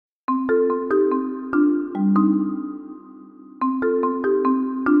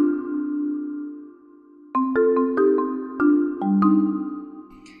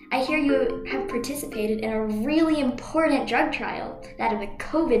I hear you have participated in a really important drug trial, that of the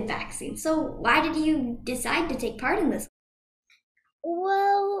COVID vaccine. So, why did you decide to take part in this?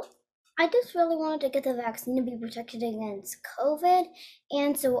 Well, I just really wanted to get the vaccine to be protected against COVID,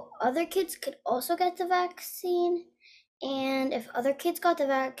 and so other kids could also get the vaccine. And if other kids got the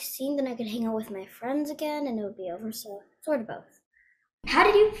vaccine, then I could hang out with my friends again and it would be over. So, sort of both. How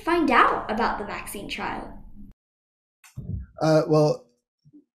did you find out about the vaccine trial? Well,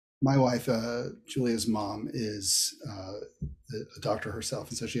 my wife, Julia's mom, is a doctor herself,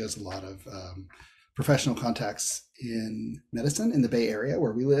 and so she has a lot of professional contacts in medicine in the Bay Area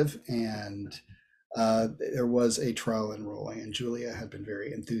where we live. And there was a trial enrolling, and Julia had been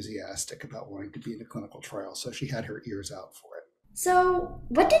very enthusiastic about wanting to be in a clinical trial, so she had her ears out for it. So,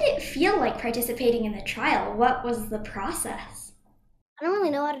 what did it feel like participating in the trial? What was the process? I don't really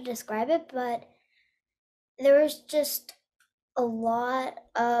know how to describe it, but there was just a lot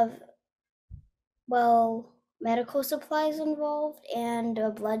of, well, medical supplies involved and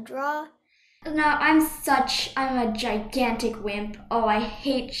a blood draw. No, I'm a gigantic wimp. Oh, I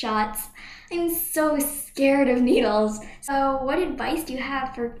hate shots. I'm so scared of needles. So, what advice do you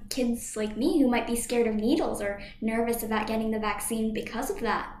have for kids like me who might be scared of needles or nervous about getting the vaccine because of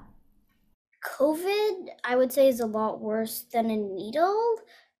that? COVID, I would say, is a lot worse than a needle.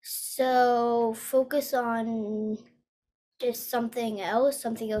 So focus on just something else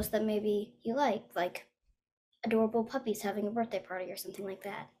that maybe you like adorable puppies having a birthday party or something like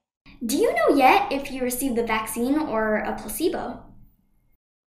that. Do you know yet if you received the vaccine or a placebo?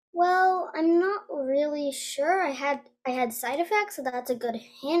 Well, I'm not really sure. I had side effects, so that's a good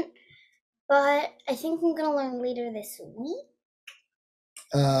hint. But I think I'm gonna learn later this week.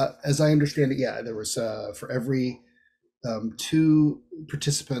 As I understand it, yeah, there was for every two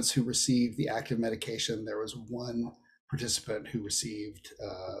participants who received the active medication, there was one participant who received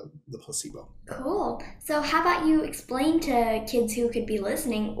the placebo. Cool. So, how about you explain to kids who could be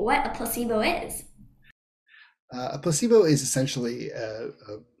listening what a placebo is? A placebo is essentially a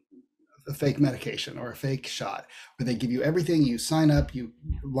fake medication or a fake shot where they give you everything. You sign up, you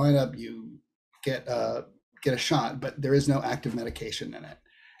line up, you get a shot, but there is no active medication in it.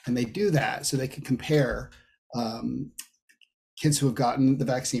 And they do that so they can compare um, kids who have gotten the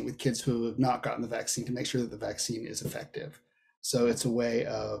vaccine with kids who have not gotten the vaccine to make sure that the vaccine is effective. So it's a way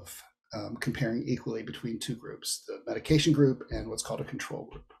of comparing equally between two groups, the medication group and what's called a control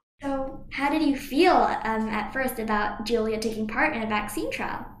group. So, how did you feel at first about Julia taking part in a vaccine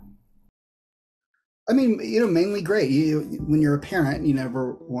trial? I mean, mainly great. When you're a parent, you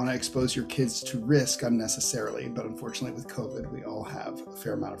never want to expose your kids to risk unnecessarily. But unfortunately, with COVID, we all have a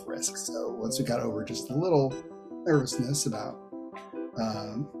fair amount of risk. So once we got over just a little nervousness about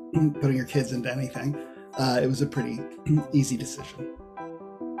putting your kids into anything, it was a pretty easy decision.